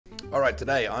Alright,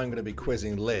 today I'm going to be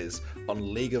quizzing Liz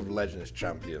on League of Legends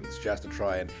champions. She has to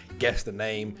try and guess the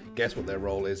name, guess what their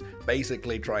role is,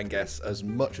 basically try and guess as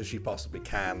much as she possibly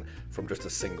can from just a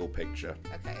single picture.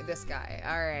 Okay, this guy.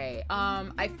 Alright.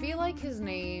 I feel like his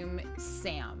name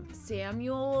Sam.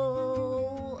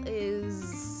 Samuel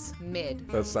is mid.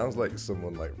 That sounds like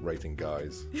someone like rating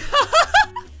guys.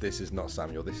 This is not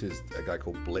Samuel, this is a guy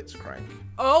called Blitzcrank.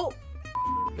 Oh!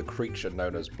 The creature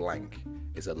known as Blank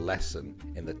is a lesson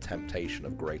in the temptation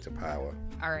of greater power.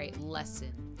 All right,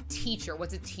 lesson. Teacher.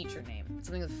 What's a teacher name?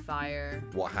 Something with fire.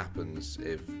 What happens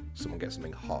if someone gets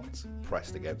something hot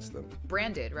pressed against them?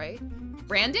 Branded, right?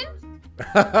 Brandon?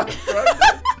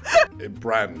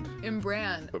 Brand. In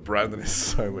Brand. But Brandon is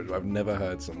so much. I've never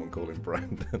heard someone call him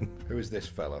Brandon. Who is this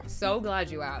fella? So glad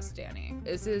you asked, Danny.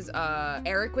 This is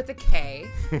Eric with a K.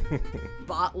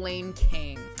 Bot lane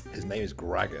king. His name is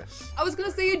Gragas. I was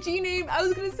gonna say a G name. I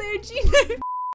was gonna say a G name.